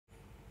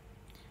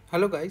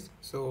Hello guys,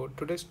 so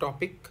today's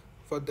topic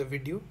for the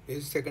video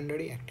is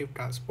secondary active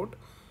transport.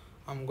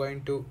 I'm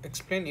going to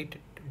explain it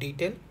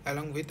detail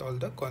along with all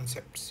the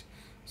concepts.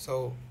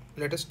 So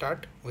let us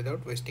start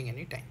without wasting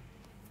any time.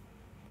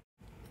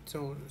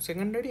 So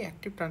secondary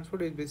active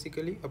transport is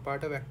basically a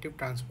part of active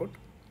transport.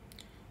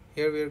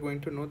 Here we are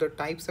going to know the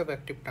types of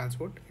active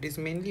transport. It is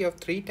mainly of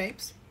three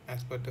types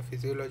as per the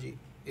physiology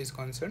is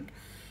concerned: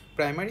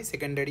 primary,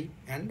 secondary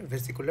and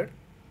vesicular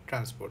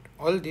transport.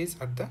 All these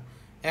are the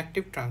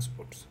active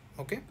transports.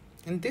 Okay,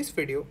 in this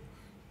video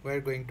we are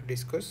going to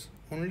discuss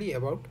only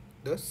about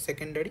the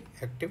secondary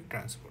active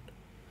transport.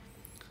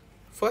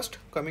 First,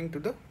 coming to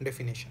the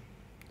definition: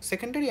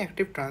 secondary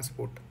active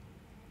transport.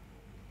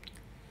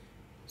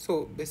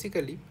 So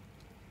basically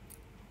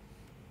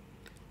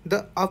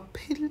the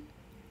uphill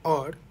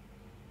or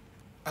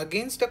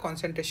against a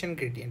concentration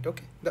gradient.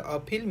 Okay, the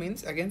uphill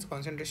means against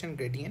concentration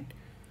gradient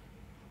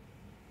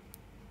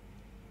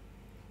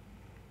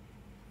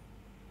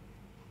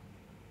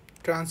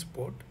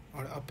transport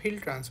or uphill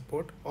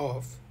transport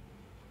of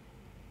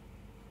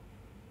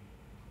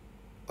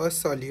a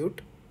solute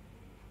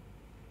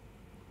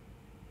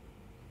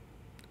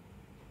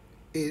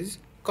is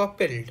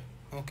coupled.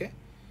 Okay,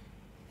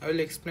 I will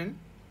explain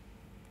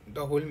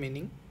the whole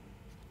meaning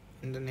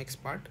in the next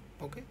part.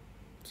 Okay,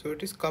 so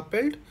it is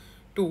coupled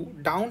to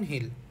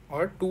downhill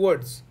or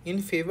towards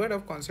in favor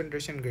of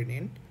concentration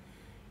gradient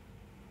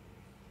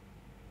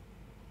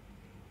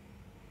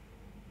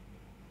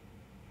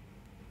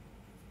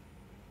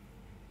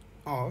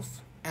of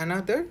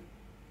another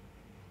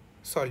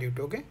solute.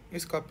 Okay,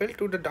 is coupled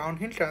to the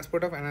downhill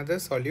transport of another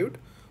solute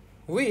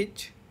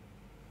which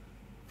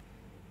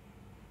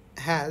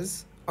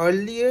has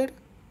earlier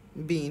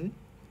been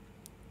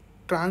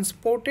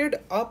transported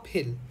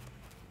uphill,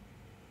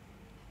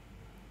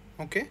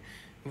 okay,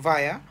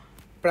 via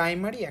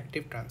primary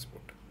active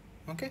transport.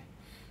 Okay,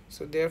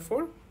 so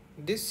therefore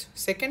this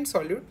second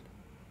solute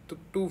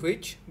to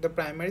which the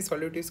primary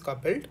solute is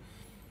coupled,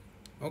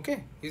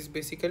 okay, is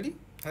basically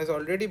has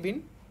already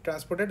been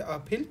transported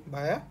uphill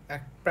via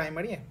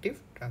primary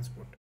active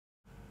transport.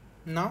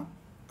 Now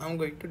I'm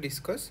going to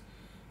discuss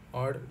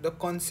or the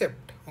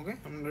concept. Okay,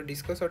 I'm going to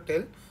discuss or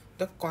tell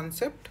the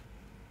concept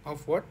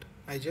of what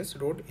I just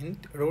wrote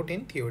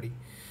in theory.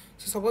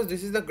 So suppose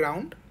this is the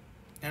ground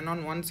and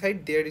on one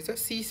side there is a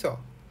seesaw.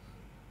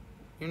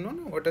 You know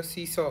what a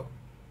seesaw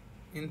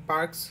in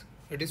parks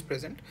it is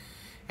present,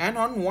 and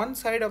on one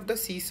side of the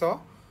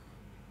seesaw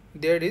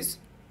there is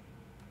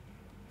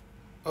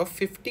a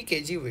 50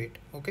 kg weight.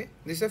 Okay,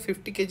 this is a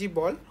 50 kg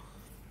ball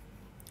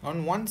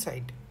on one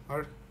side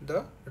or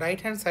the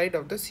right hand side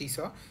of the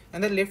seesaw,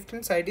 and the left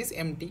hand side is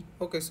empty.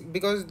 Okay, so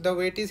because the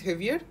weight is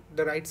heavier,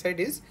 the right side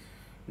is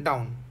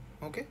down.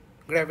 Okay,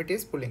 gravity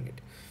is pulling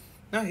it.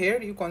 Now here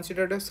you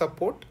consider the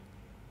support,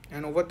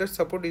 and over the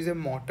support is a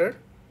motor,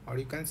 or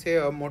you can say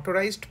a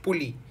motorized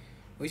pulley,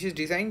 which is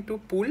designed to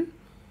pull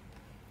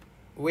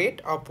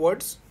weight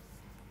upwards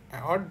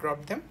or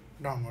drop them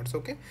downwards.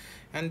 Okay,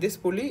 and this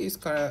pulley is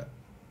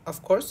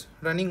of course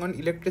running on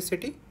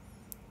electricity.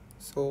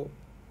 So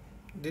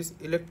this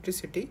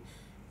electricity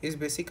is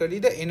basically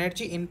the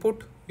energy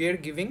input we are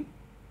giving.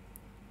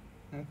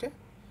 Okay,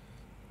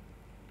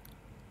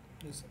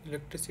 this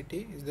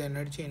electricity is the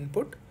energy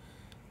input.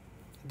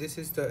 This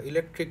is the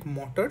electric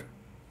motor.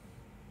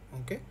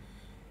 Okay,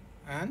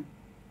 and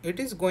it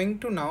is going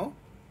to now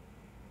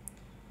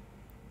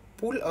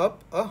pull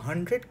up a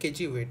 100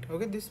 kg weight.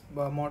 Okay, this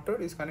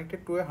motor is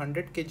connected to a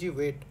 100 kg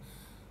weight.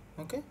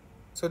 Okay,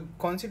 so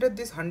consider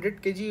this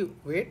 100 kg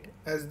weight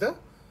as the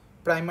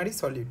primary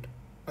solute.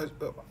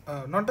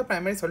 Not the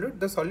primary solute,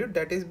 the solute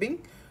that is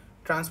being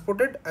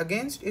transported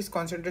against its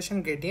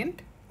concentration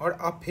gradient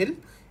or uphill,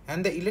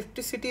 and the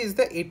electricity is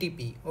the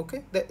ATP.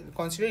 Okay,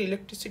 consider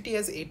electricity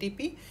as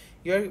ATP.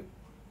 You are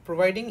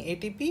providing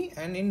ATP,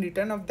 and in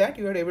return of that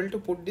you are able to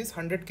put this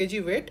 100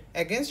 kg weight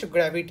against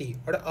gravity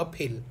or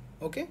uphill.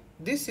 Okay,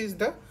 this is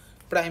the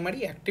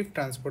primary active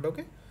transport.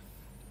 Okay,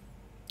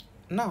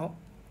 now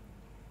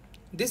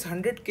this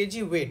 100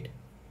 kg weight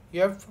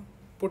you have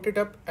put it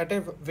up at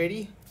a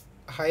very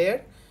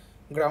higher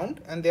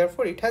ground, and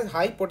therefore it has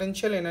high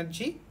potential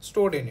energy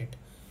stored in it.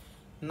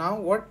 Now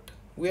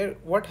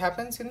what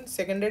happens in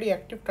secondary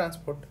active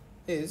transport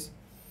is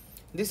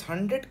this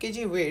 100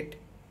 kg weight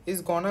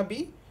is gonna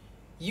be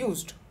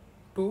used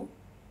to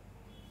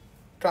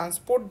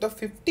transport the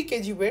 50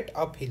 kg weight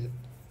uphill.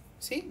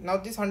 See, now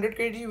this 100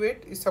 kg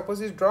weight is suppose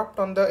is dropped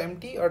on the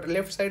empty or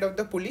left side of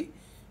the pulley,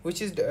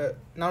 which is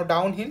now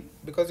downhill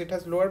because it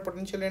has lower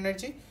potential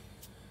energy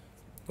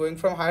going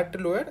from higher to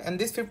lower, and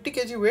this 50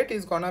 kg weight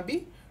is gonna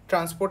be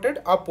transported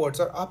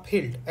upwards or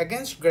uphill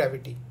against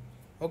gravity.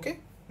 Okay,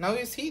 now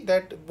you see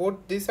that both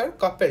these are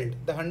coupled.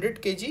 The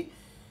 100 kg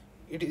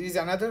it is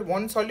another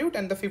one solute,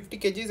 and the 50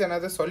 kg is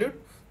another solute.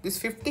 This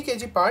 50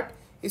 kg part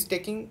is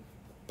taking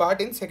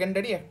part in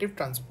secondary active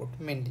transport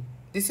mainly.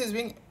 This is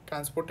being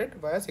transported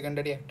via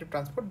secondary active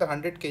transport. The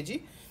 100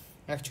 kg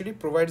actually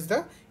provides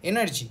the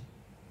energy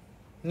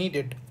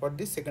needed for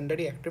this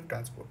secondary active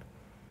transport.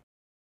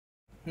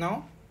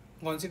 Now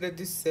consider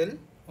this cell.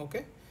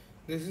 Okay,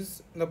 this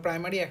is the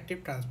primary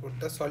active transport.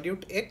 The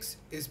solute X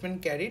is been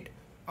carried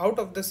out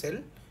of the cell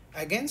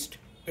against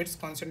its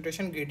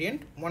concentration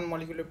gradient. One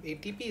molecule of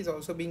ATP is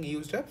also being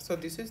used up. So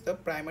this is the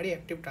primary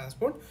active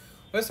transport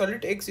where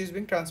solute X is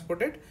being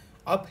transported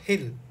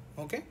uphill.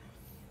 Okay.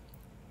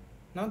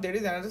 Now there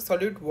is another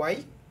solute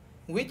Y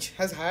which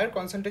has higher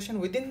concentration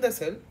within the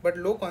cell but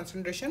low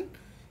concentration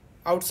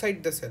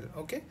outside the cell.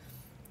 Okay,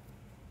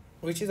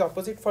 which is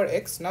opposite for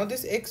X. Now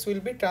this X will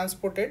be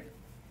transported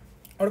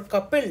or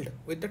coupled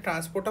with the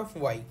transport of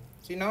Y.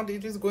 See, now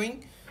it is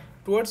going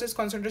towards its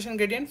concentration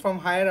gradient from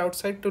higher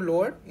outside to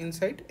lower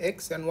inside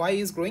X, and Y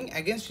is going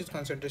against its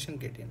concentration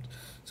gradient.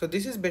 So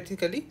this is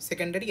basically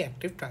secondary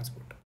active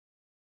transport.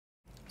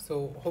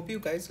 So hope you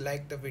guys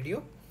liked the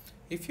video.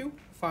 If you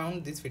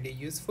found this video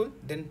useful,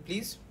 then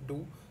please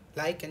do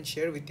like and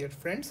share with your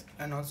friends,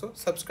 and also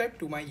subscribe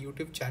to my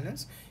YouTube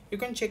channels. You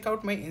can check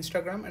out my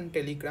Instagram and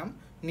Telegram,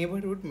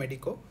 Neighborhood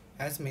Medico,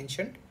 as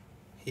mentioned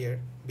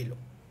here below.